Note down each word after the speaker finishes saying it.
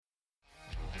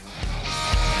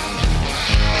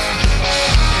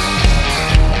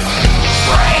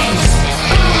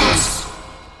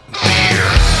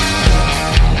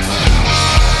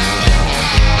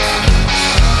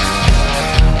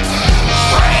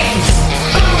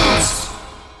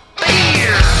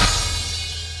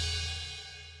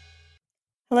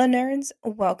Hello, nerds.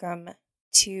 Welcome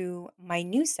to my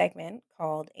new segment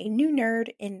called A New Nerd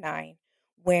in Nine,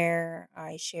 where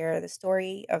I share the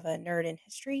story of a nerd in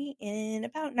history in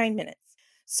about 9 minutes.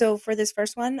 So, for this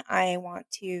first one, I want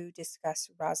to discuss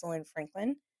Rosalind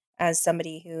Franklin. As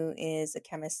somebody who is a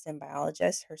chemist and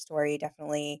biologist, her story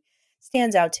definitely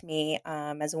stands out to me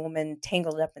as a woman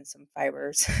tangled up in some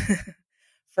fibers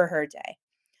for her day.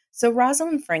 So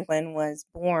Rosalind Franklin was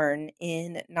born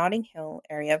in Notting Hill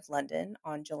area of London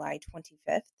on July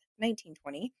 25th,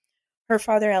 1920. Her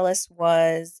father Ellis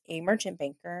was a merchant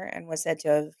banker and was said to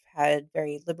have had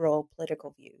very liberal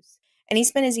political views. And he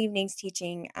spent his evenings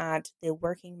teaching at the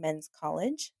Working Men's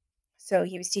College. So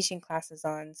he was teaching classes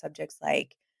on subjects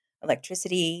like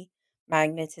electricity,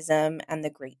 magnetism, and the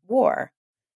Great War.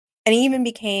 And he even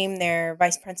became their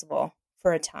vice principal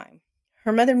for a time.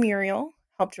 Her mother, Muriel,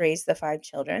 helped raise the five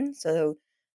children. So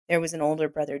there was an older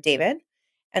brother, David,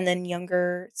 and then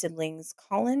younger siblings,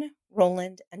 Colin,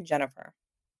 Roland, and Jennifer.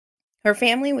 Her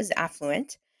family was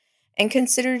affluent and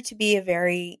considered to be a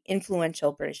very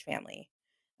influential British family.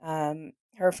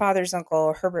 Her father's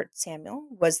uncle, Herbert Samuel,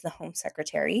 was the Home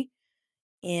Secretary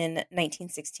in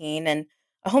 1916. And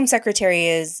a Home Secretary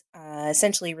is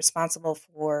essentially responsible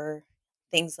for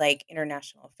things like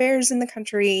international affairs in the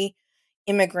country,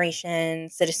 immigration,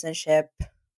 citizenship,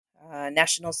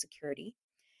 national security.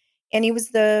 And he was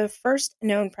the first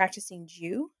known practicing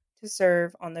Jew to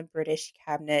serve on the British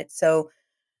cabinet. So,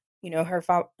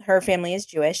 her family is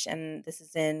Jewish, and this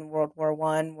is in World War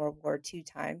I, World War II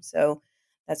time. So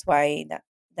that's why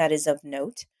that is of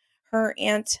note. Her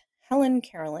aunt Helen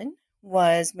Carolyn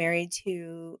was married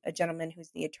to a gentleman who's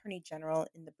the Attorney General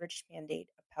in the British Mandate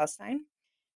of Palestine.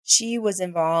 She was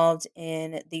involved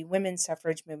in the women's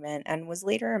suffrage movement and was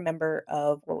later a member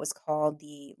of what was called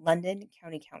the London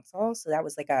County Council. So that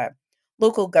was like a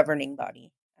local governing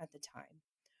body at the time.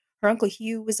 Her uncle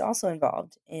Hugh was also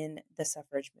involved in the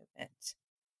suffrage movement.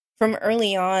 From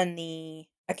early on, the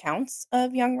accounts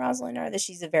of young Rosalind are that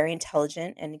she's a very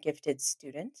intelligent and gifted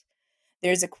student.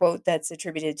 There's a quote that's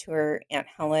attributed to her Aunt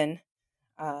Helen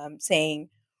saying,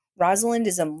 Rosalind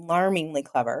is alarmingly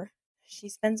clever. She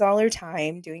spends all her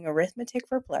time doing arithmetic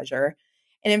for pleasure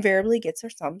and invariably gets her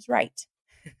sums right.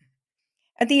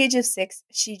 At the age of 6,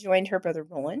 she joined her brother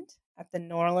Roland at the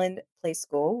Norland Play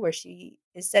School, where she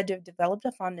is said to have developed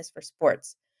a fondness for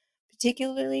sports,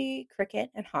 particularly cricket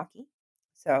and hockey.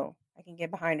 So I can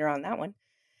get behind her on that one.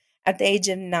 At the age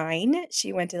of 9,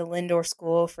 she went to the Lindore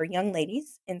School for Young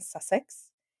Ladies in Sussex.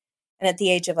 And at the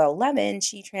age of 11,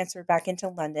 she transferred back into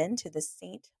London to the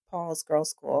St. Paul's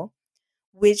Girls' School,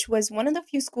 which was one of the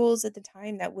few schools at the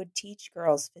time that would teach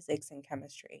girls physics and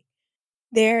chemistry.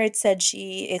 There, it said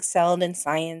she excelled in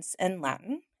science and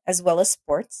Latin, as well as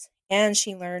sports, and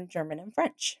she learned German and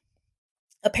French.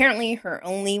 Apparently, her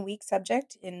only weak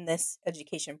subject in this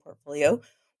education portfolio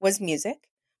was music,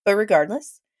 but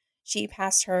regardless, she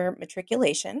passed her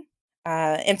matriculation.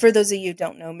 And for those of you who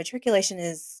don't know, matriculation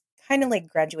is kind of like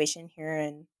graduation here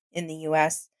in the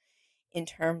US in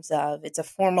terms of it's a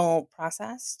formal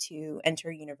process to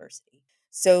enter university.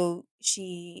 So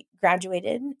she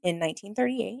graduated in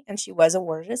 1938 and she was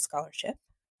awarded a scholarship.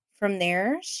 From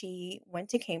there, she went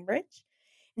to Cambridge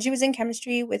and she was in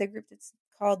chemistry with a group that's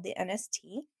called the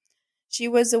NST. She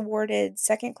was awarded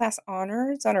second class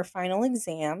honors on her final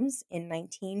exams in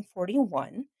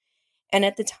 1941. And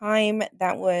at the time,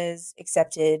 that was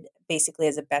accepted basically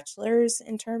as a bachelor's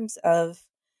in terms of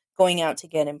going out to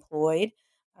get employed.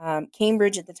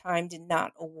 Cambridge at the time did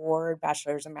not award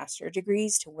bachelor's and master's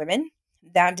degrees to women.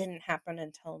 That didn't happen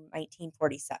until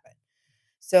 1947.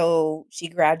 So she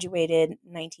graduated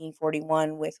in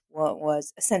 1941 with what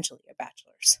was essentially a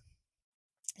bachelor's.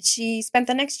 She spent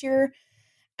the next year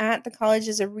at the college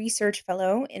as a research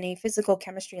fellow in a physical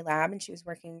chemistry lab, and she was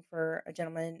working for a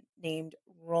gentleman named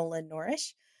Roland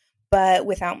Norrish, but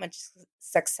without much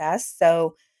success.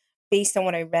 So, based on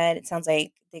what I read, it sounds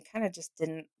like they kind of just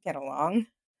didn't get along.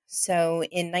 So,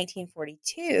 in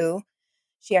 1942,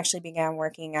 she actually began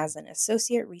working as an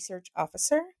associate research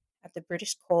officer at the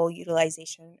British Coal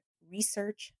Utilization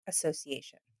Research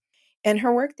Association. And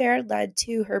her work there led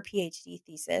to her PhD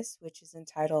thesis, which is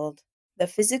entitled The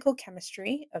Physical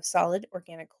Chemistry of Solid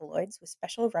Organic Colloids with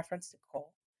Special Reference to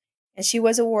Coal. And she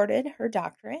was awarded her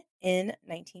doctorate in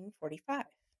 1945.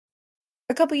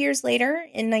 A couple years later,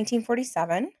 in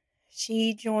 1947,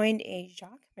 she joined a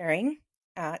Jacques Mering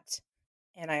at,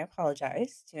 and I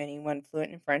apologize to anyone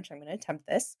fluent in French, I'm going to attempt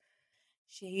this.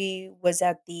 She was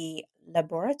at the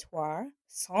Laboratoire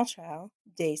Central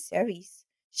des Services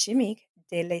Chimiques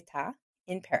de l'État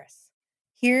in Paris.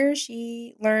 Here,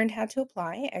 she learned how to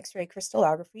apply X ray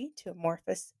crystallography to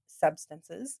amorphous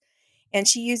substances, and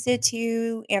she used it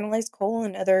to analyze coal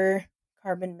and other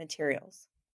carbon materials.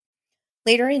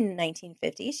 Later in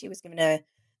 1950, she was given a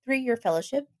 3-year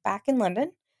fellowship back in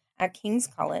London at King's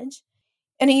College.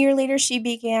 And a year later, she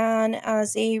began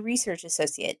as a research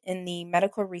associate in the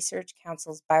Medical Research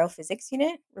Council's biophysics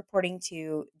unit, reporting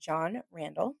to John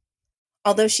Randall.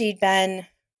 Although she'd been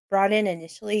brought in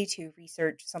initially to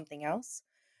research something else,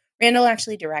 Randall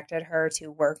actually directed her to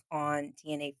work on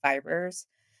DNA fibers.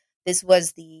 This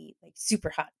was the super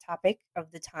hot topic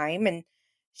of the time, and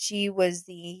she was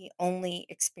the only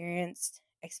experienced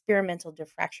experimental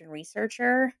diffraction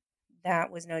researcher that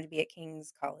was known to be at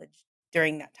King's College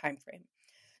during that time frame.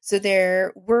 So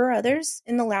there were others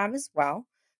in the lab as well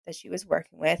that she was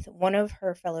working with. One of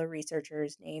her fellow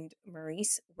researchers, named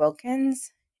Maurice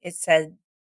Wilkins, it said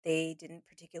they didn't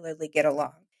particularly get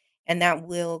along, and that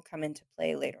will come into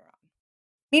play later on.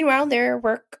 Meanwhile, their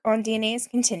work on DNA is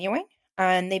continuing,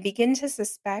 and they begin to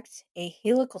suspect a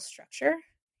helical structure.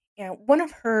 One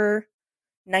of her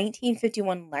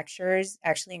 1951 lectures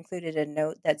actually included a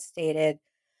note that stated,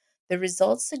 "The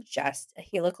results suggest a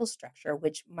helical structure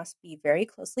which must be very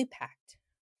closely packed,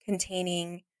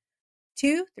 containing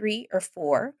 2, 3, or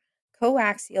 4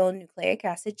 coaxial nucleic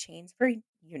acid chains per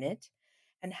unit,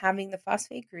 and having the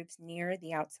phosphate groups near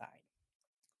the outside."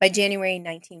 By January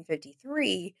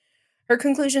 1953, her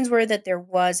conclusions were that there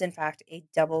was, in fact, a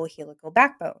double helical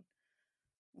backbone.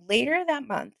 Later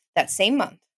that same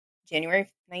month, January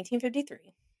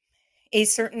 1953, a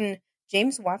certain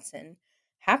James Watson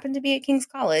happened to be at King's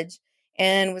College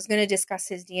and was going to discuss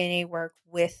his DNA work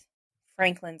with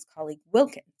Franklin's colleague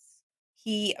Wilkins.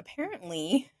 He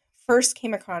apparently first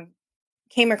came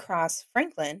across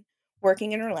Franklin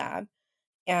working in her lab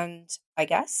and, I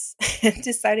guess,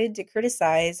 decided to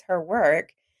criticize her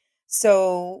work.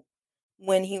 So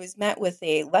when he was met with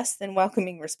a less than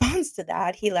welcoming response to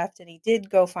that, he left and he did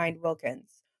go find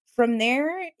Wilkins. From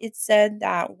there, it said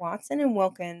that Watson and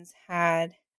Wilkins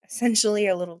had essentially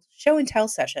a little show and tell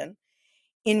session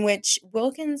in which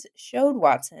Wilkins showed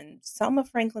Watson some of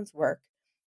Franklin's work,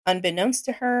 unbeknownst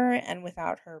to her and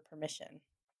without her permission.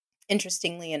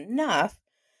 Interestingly enough,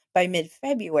 by mid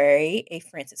February, a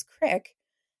Francis Crick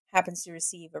happens to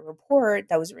receive a report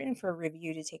that was written for a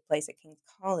review to take place at King's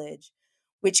College,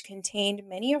 which contained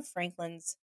many of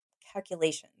Franklin's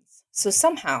calculations. So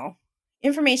somehow,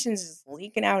 information is just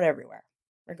leaking out everywhere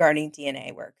regarding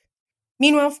DNA work.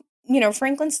 Meanwhile,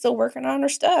 Franklin's still working on her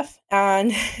stuff,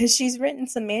 and she's written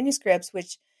some manuscripts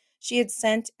which she had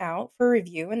sent out for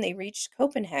review, and they reached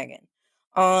Copenhagen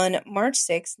on March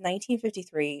 6,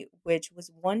 1953, which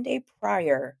was one day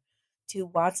prior to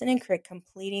Watson and Crick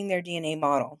completing their DNA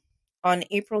model. On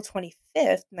April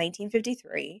 25th,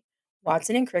 1953,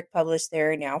 Watson and Crick published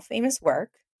their now famous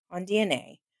work on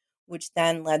DNA, which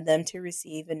then led them to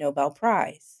receive a Nobel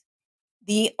Prize.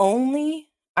 The only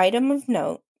item of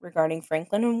note regarding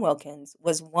Franklin and Wilkins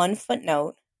was one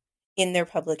footnote in their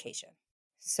publication.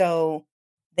 So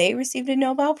they received a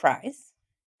Nobel Prize,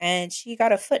 and she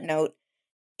got a footnote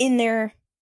in their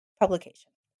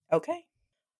publication. Okay.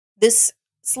 This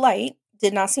slight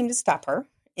did not seem to stop her.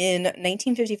 In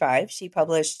 1955, she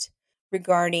published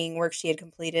regarding work she had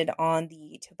completed on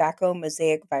the tobacco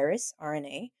mosaic virus,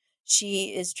 RNA.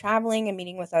 She is traveling and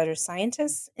meeting with other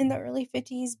scientists in the early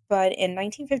 50s, but in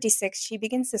 1956, she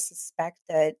begins to suspect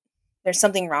that there's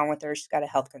something wrong with her. She's got a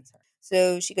health concern.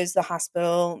 So she goes to the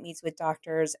hospital, meets with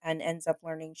doctors, and ends up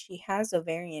learning she has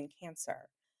ovarian cancer.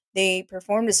 They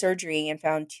performed a surgery and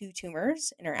found 2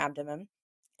 tumors in her abdomen,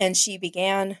 and she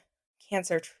began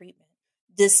cancer treatment.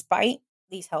 Despite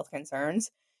these health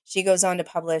concerns, she goes on to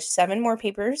publish 7 more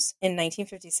papers in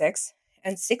 1956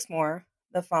 and 6 more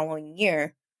the following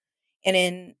year. And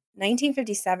in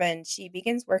 1957, she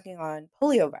begins working on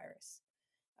poliovirus,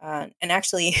 and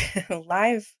actually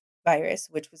live virus,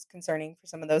 which was concerning for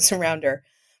some of those around her.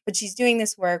 But she's doing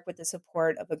this work with the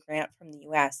support of a grant from the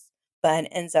US, but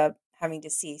ends up having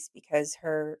to cease because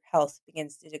her health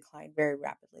begins to decline very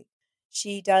rapidly.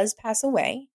 She does pass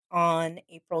away on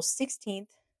April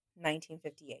 16th,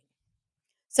 1958.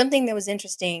 Something that was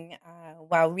interesting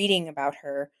while reading about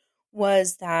her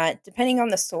was that depending on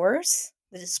the source,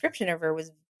 the description of her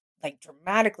was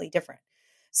dramatically different.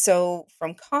 So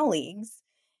from colleagues,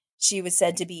 she was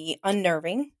said to be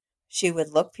unnerving. She would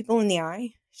look people in the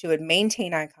eye. She would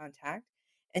maintain eye contact,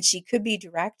 and she could be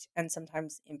direct and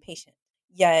sometimes impatient.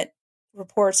 Yet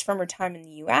reports from her time in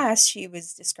the US, she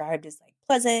was described as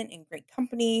pleasant and great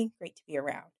company, great to be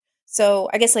around. So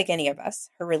I guess like any of us,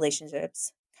 her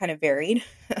relationships kind of varied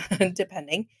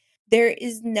depending. There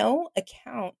is no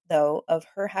account, though, of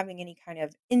her having any kind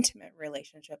of intimate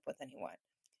relationship with anyone.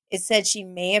 It said she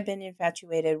may have been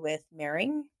infatuated with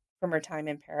Mering from her time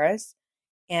in Paris,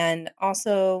 and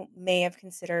also may have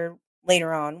considered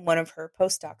later on one of her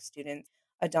postdoc students,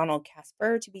 a Donald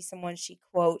Casper, to be someone she,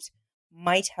 quote,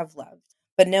 might have loved,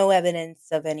 but no evidence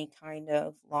of any kind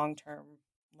of long term,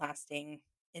 lasting,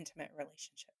 intimate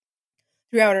relationship.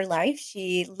 Throughout her life,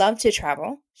 she loved to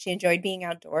travel. She enjoyed being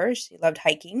outdoors. She loved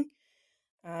hiking.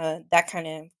 That kind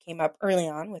of came up early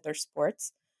on with her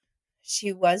sports.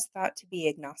 She was thought to be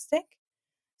agnostic,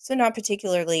 so not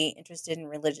particularly interested in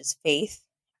religious faith,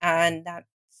 and that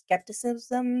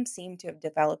skepticism seemed to have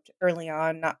developed early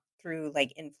on, not through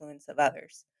like influence of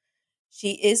others.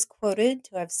 She is quoted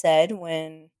to have said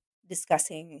when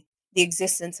discussing the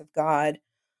existence of God,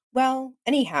 well,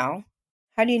 anyhow,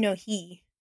 how do you know he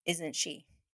isn't she?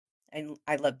 And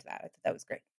I loved that. I thought that was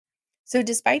great. So,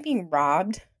 despite being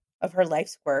robbed of her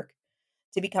life's work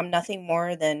to become nothing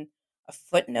more than a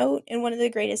footnote in one of the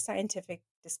greatest scientific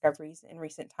discoveries in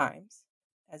recent times,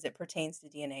 as it pertains to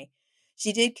DNA,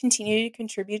 she did continue to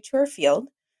contribute to her field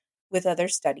with other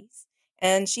studies,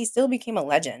 and she still became a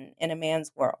legend in a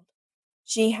man's world.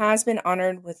 She has been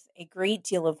honored with a great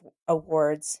deal of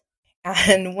awards,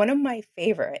 and one of my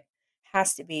favorite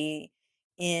has to be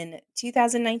in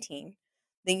 2019.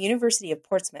 The University of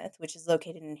Portsmouth, which is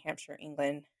located in Hampshire,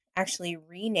 England, actually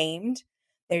renamed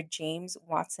their James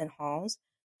Watson Halls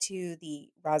to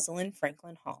the Rosalind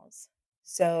Franklin Halls.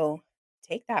 So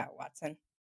take that, Watson.